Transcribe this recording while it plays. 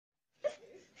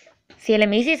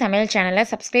Salem easy சமையல் சேனலை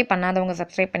subscribe பண்ணாதவங்க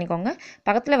சப்ஸ்கிரைப் பண்ணிக்கோங்க.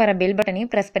 பக்கத்தில் வர பெல் பட்டனையும்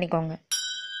ப்ரெஸ் பண்ணிக்கோங்க.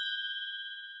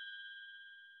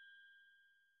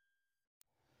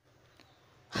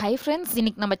 ஹை ஃப்ரெண்ட்ஸ்,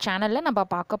 இன்றைக்கி நம்ம சேனலில் நம்ம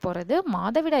பார்க்க போகிறது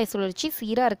மாதவிடாய் சுழற்சி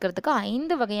சீராக இருக்கிறதுக்கு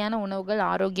 5 வகையான உணவுகள்,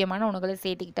 ஆரோக்கியமான உணவுகளை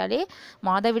சேர்த்துக்கிட்டாலே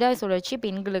மாதவிடாய் சுழற்சி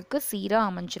பெண்களுக்கு சீராக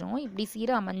அமைஞ்சிரும். இப்படி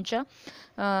சீராக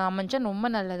அமைஞ்சா ரொம்ப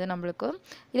நல்லது நம்மளுக்கு.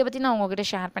 இதை பற்றி நான் உங்கள்கிட்ட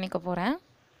ஷேர் பண்ணிக்க போகிறேன்.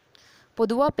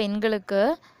 பொதுவாக பெண்களுக்கு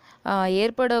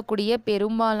ஏற்படக்கூடிய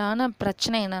பெரும்பாலான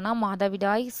பிரச்சனை என்னென்னா,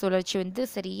 மாதவிடாய் சுழற்சி வந்து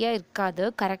சரியாக இருக்காது.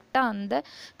 கரெக்டாக அந்த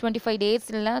 25 டேஸ்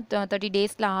இல்லை 30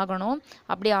 டேஸில் ஆகணும்.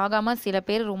 அப்படி ஆகாமல் சில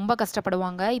பேர் ரொம்ப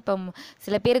கஷ்டப்படுவாங்க. இப்போ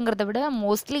சில பேருங்கிறத விட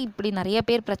மோஸ்ட்லி இப்படி நிறைய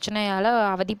பேர் பிரச்சனையால்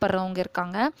அவதிப்படுறவங்க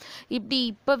இருக்காங்க. இப்படி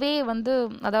இப்போவே வந்து,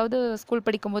 அதாவது ஸ்கூல்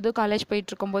படிக்கும்போது, காலேஜ்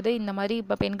போயிட்டுருக்கும்போது இந்த மாதிரி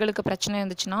இப்போ பெண்களுக்கு பிரச்சனை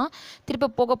இருந்துச்சுன்னா, திருப்பி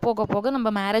போக போக போக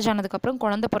நம்ம மேரேஜ் ஆனதுக்கப்புறம்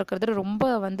குழந்தை பிறக்கிறது ரொம்ப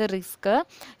வந்து ரிஸ்க்கு.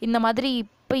 இந்த மாதிரி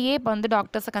இப்போயே இப்போ வந்து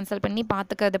டாக்டர்ஸை கன்சல்ட் பண்ணி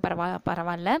பார்த்துக்கிறது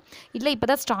பரவாயில்ல. இல்லை இப்போ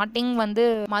தான் ஸ்டார்டிங் வந்து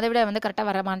மாதவிடாய் வந்து கரெக்டாக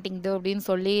வர மாட்டேங்குது அப்படின்னு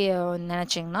சொல்லி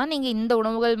நினச்சிங்கன்னா, நீங்கள் இந்த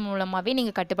உணவுகள் மூலமாகவே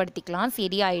நீங்கள் கட்டுப்படுத்திக்கலாம்,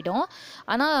 சரியாயிடும்.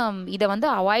 ஆனால் இதை வந்து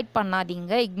அவாய்ட்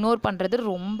பண்ணாதீங்க. இக்னோர் பண்ணுறது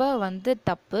ரொம்ப வந்து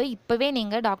தப்பு. இப்போவே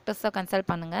நீங்கள் டாக்டர்ஸை கன்சல்ட்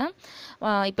பண்ணுங்கள்.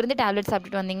 இப்போ இருந்து டேப்லெட்ஸ்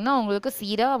சாப்பிட்டுட்டு வந்தீங்கன்னா உங்களுக்கு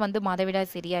சீராக வந்து மாதவிடாய்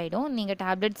சரியாயிடும். நீங்கள்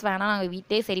டேப்லெட்ஸ் வேணால் நாங்கள்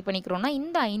வீட்டிலே சரி பண்ணிக்கிறோன்னா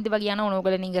இந்த 5 வகையான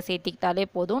உணவுகளை நீங்கள் சேர்த்திக்கிட்டாலே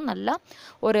போதும். நல்லா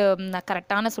ஒரு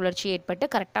கரெக்டான சுழற்சி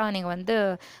ஏற்பட்டு கரெக்டாக நீங்கள் வந்து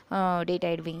டேட்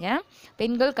ஆகிடுவீங்க.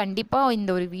 பெண்கள் கண்டிப்பாக இந்த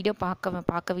ஒரு வீடியோ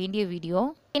பார்க்க வேண்டிய வீடியோ.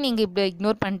 நீங்கள் இப்படி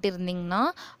இக்னோர் பண்ணிட்டு இருந்தீங்கன்னா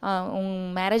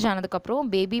உங்கள் மேரேஜ்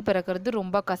ஆனதுக்கப்புறம் பேபி பிறக்கிறது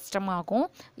ரொம்ப கஷ்டமாகும்.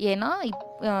 ஏன்னா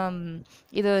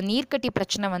இது நீர்க்கட்டி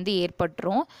பிரச்சனை வந்து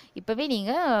ஏற்பட்டுரும். இப்போவே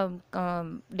நீங்கள்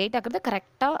டேட் ஆகிறது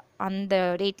கரெக்டாக அந்த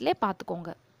டேட்லேயே பார்த்துக்கோங்க.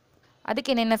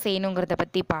 அதுக்கு என்னென்ன செய்யணுங்கிறத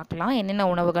பற்றி பார்க்கலாம், என்னென்ன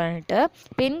உணவுகள்ன்ட்டு.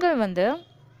 பெண்கள் வந்து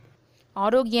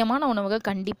ஆரோக்கியமான உணவுகள்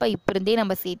கண்டிப்பாக இப்போ இருந்தே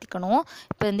நம்ம சேர்த்திக்கணும்.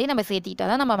 இப்போ இருந்தே நம்ம சேர்த்திக்கிட்டா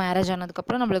தான் நம்ம மேரேஜ்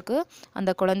ஆனதுக்கப்புறம் நம்மளுக்கு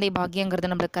அந்த குழந்தை பாக்கியங்கிறது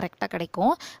நம்மளுக்கு கரெக்டாக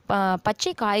கிடைக்கும்.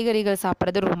 பச்சை காய்கறிகள்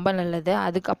சாப்பிட்றது ரொம்ப நல்லது.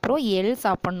 அதுக்கப்புறம் எள்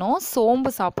சாப்பிட்ணும்,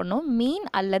 சோம்பு சாப்பிட்ணும், மீன்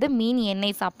அல்லது மீன்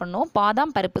எண்ணெய் சாப்பிட்ணும்,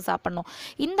 பாதாம் பருப்பு சாப்பிட்ணும்.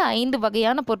 இந்த 5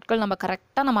 வகையான பொருட்கள் நம்ம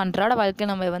கரெக்டாக நம்ம அன்றாட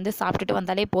வாழ்க்கையில் நம்ம வந்து சாப்பிட்டுட்டு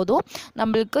வந்தாலே போதும்.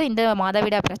 நம்மளுக்கு இந்த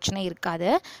மாதவிடாய் பிரச்சனை இருக்காது.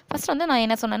 ஃபஸ்ட் வந்து நான்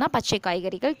என்ன சொன்னேன்னா, பச்சை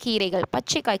காய்கறிகள், கீரைகள்.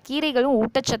 கீரைகளும்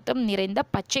ஊட்டச்சத்தும் நிறைந்த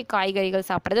பச்சை காய்கறிகள்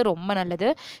சாப்பிட்றது ரொம்ப நல்லது.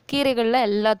 கீரைகளில்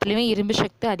எல்லாத்துலேயுமே இரும்பு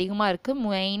சக்தி அதிகமாக இருக்குது.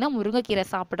 மெயினாக முருங்கைக்கீரை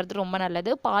சாப்பிட்றது ரொம்ப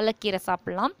நல்லது. பாலக்கீரை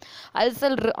சாப்பிட்லாம்.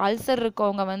 அல்சர்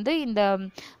இருக்கவங்க வந்து இந்த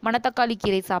மணத்தக்காளி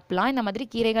கீரை சாப்பிட்லாம். இந்த மாதிரி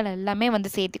கீரைகள் எல்லாமே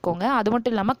வந்து சேர்த்துக்கோங்க. அது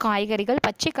மட்டும் இல்லாமல் காய்கறிகள்,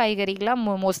 பச்சை காய்கறிகளாம்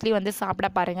மோஸ்ட்லி வந்து சாப்பிட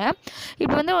பாருங்கள்.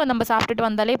 இப்போ வந்து நம்ம சாப்பிட்டுட்டு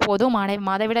வந்தாலே போதும்,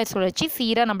 மாதவிடாய் சுழற்சி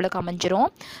சீராக நம்மளுக்கு அமைஞ்சிரும்.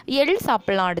 எள்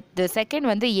சாப்பிட்லாம். அடுத்து செகண்ட்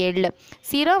வந்து எள்.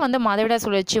 சீராக வந்து மாதவிடாய்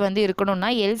சுழற்சி வந்து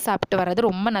இருக்கணும்னா எள் சாப்பிட்டு வர்றது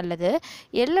ரொம்ப நல்லது.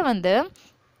 எள்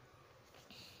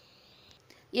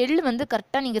வந்து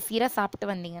கரெக்டாக நீங்கள் சீராக சாப்பிட்டு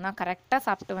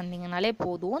வந்தீங்கனாலே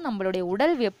போதும். நம்மளுடைய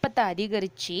உடல் வெப்பத்தை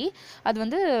அதிகரித்து அது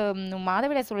வந்து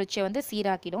மாதவிடாய் சுழற்சியை வந்து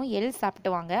சீராக்கிடும். எள் சாப்பிட்டு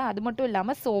வாங்க. அது மட்டும்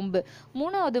இல்லாமல் சோம்பு.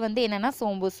 3வது வந்து என்னென்னா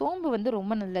சோம்பு வந்து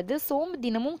ரொம்ப நல்லது. சோம்பு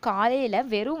தினமும் காலையில்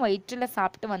வெறும் வயிற்றில்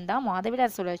சாப்பிட்டு வந்தால்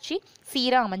மாதவிடாய் சுழற்சி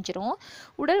சீராக அமைஞ்சிரும்.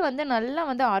 உடல் வந்து நல்லா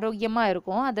வந்து ஆரோக்கியமாக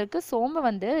இருக்கும். அதற்கு சோம்பு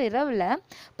வந்து இரவில்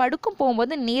படுக்கும்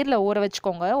போகும்போது நீரில் ஊற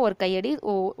வச்சுக்கோங்க. ஒரு கையடி,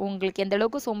 உங்களுக்கு எந்த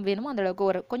அளவுக்கு சோம்பு வேணுமோ அந்த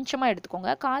அளவுக்கு கொஞ்சமாக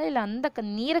எடுத்துக்கோங்க. காலையில் அந்த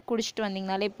நீரை குடிச்சிட்டு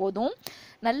வந்தீங்கனாலே போதும்.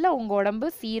 நல்லா உங்கள் உடம்பு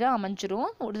சீராக அமைஞ்சிரும்.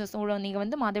 நீங்கள்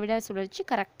வந்து மாதவிடாய் சுழற்சி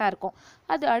கரெக்டாக இருக்கும்.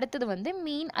 அது அடுத்தது வந்து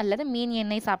மீன் அல்லது மீன்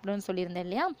எண்ணெய் சாப்பிடணும்னு சொல்லியிருந்தேன்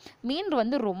இல்லையா. மீன்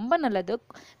வந்து ரொம்ப நல்லது.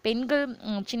 பெண்கள்,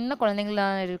 சின்ன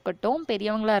குழந்தைங்களாக இருக்கட்டும்,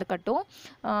 பெரியவங்களாக இருக்கட்டும்,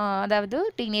 அதாவது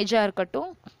டீனேஜாக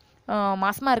இருக்கட்டும்,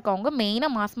 மாசமாக இருக்கவங்க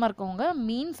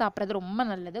மீன் சாப்பிட்றது ரொம்ப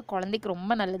நல்லது. குழந்தைக்கு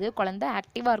ரொம்ப நல்லது. குழந்தை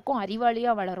ஆக்டிவாக இருக்கும்,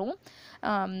 அறிவாளியாக வளரும்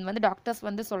வந்து டாக்டர்ஸ்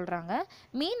வந்து சொல்கிறாங்க.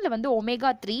 மீனில் வந்து ஒமேகா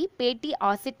 3 ஃபேட்டி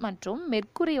ஆசிட் மற்றும்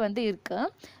மெர்க்குரி வந்து இருக்குது.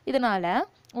 இதனால்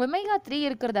ஒமேகா 3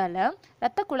 இருக்கிறதால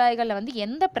இரத்த குழாய்களில் வந்து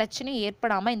எந்த பிரச்சனையும்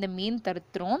ஏற்படாமல் இந்த மீன்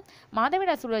தடுத்துரும்.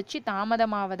 மாதவிடாய் சுழற்சி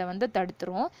தாமதமாவதை வந்து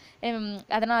தடுத்துரும்.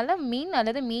 அதனால் மீன்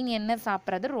அல்லது மீன் எண்ணெய்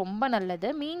சாப்பிட்றது ரொம்ப நல்லது.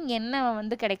 மீன் எண்ணெய்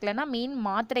வந்து கிடைக்கலன்னா மீன்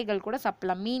மாத்திரைகள் கூட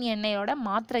சாப்பிட்லாம். மீன் எண்ணெயோட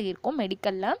மாத்திரை இருக்கும்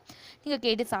மெடிக்கலில், நீங்கள்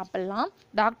கேட்டு சாப்பிட்லாம்.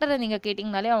 டாக்டரை நீங்கள்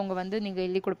கேட்டிங்கனாலே அவங்க வந்து நீங்கள்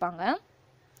எழுதி கொடுப்பாங்க.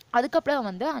 அதுக்கப்புறம்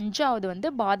வந்து 5வது வந்து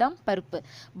பாதாம் பருப்பு.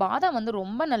 பாதாம் வந்து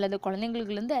ரொம்ப நல்லது.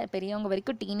 குழந்தைங்களுக்குலேருந்து பெரியவங்க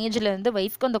வரைக்கும், டீனேஜ்லேருந்து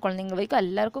வயசுக்கு வந்த குழந்தைங்க வரைக்கும்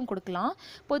எல்லாருக்கும் கொடுக்கலாம்.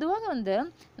 பொதுவாக வந்து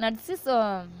நட்ஸஸ்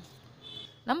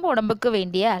நம்ம உடம்புக்கு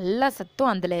வேண்டிய எல்லா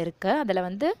சத்தும் அதில் இருக்குது. அதில்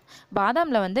வந்து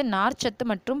பாதாமில் வந்து நார்ச்சத்து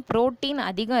மற்றும் புரோட்டீன்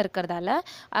அதிகம் இருக்கிறதால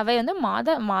அவை வந்து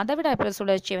மாதவிடாய்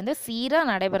சுழற்சியை வந்து சீராக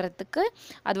நடைபெறத்துக்கு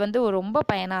அது வந்து ரொம்ப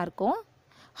பயனாக இருக்கும்.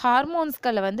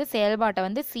 ஹார்மோன்ஸ்களை வந்து செயல்பாட்டை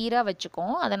வந்து சீராக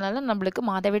வச்சுக்கும். அதனால் நம்மளுக்கு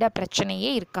மாதவிடாய் பிரச்சனையே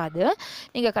இருக்காது.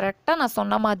 நீங்கள் கரெக்டாக நான்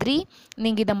சொன்ன மாதிரி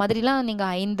நீங்கள் இந்த மாதிரிலாம்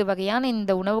நீங்கள் 5 வகையான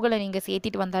இந்த உணவுகளை நீங்கள்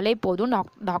சேர்த்திட்டு வந்தாலே போதும்.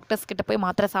 டாக்டர்ஸ் கிட்ட போய்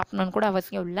மாத்திரை சாப்பிடணுன்னு கூட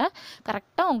அவசியம் இல்லை.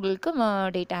 கரெக்டாக உங்களுக்கு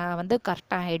டேட்டா வந்து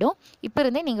கரெக்டாக ஆகிடும். இப்போ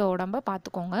இருந்தே நீங்கள் உடம்பை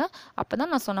பார்த்துக்கோங்க. அப்போ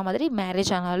தான் நான் சொன்ன மாதிரி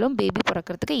மேரேஜ் ஆனாலும் பேபி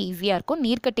பிறக்கிறதுக்கு ஈஸியாக இருக்கும்.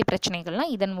 நீர்க்கட்டி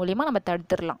பிரச்சனைகள்லாம் இதன் மூலிமா நம்ம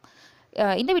தடுத்துடலாம்.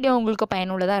 இந்த வீடியோ உங்களுக்கு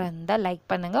பயனுள்ளதாக இருந்தால் லைக்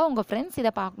பண்ணுங்கள். உங்கள் ஃப்ரெண்ட்ஸ்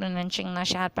இதை பார்க்கணுன்னு நினச்சிங்கன்னா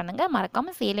ஷேர் பண்ணுங்கள்.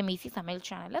 மறக்காமல் சேலம் ஈஸி சமையல்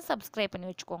சேனலை சப்ஸ்கிரைப் பண்ணி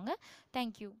வச்சுக்கோங்க.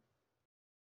 தேங்க்யூ.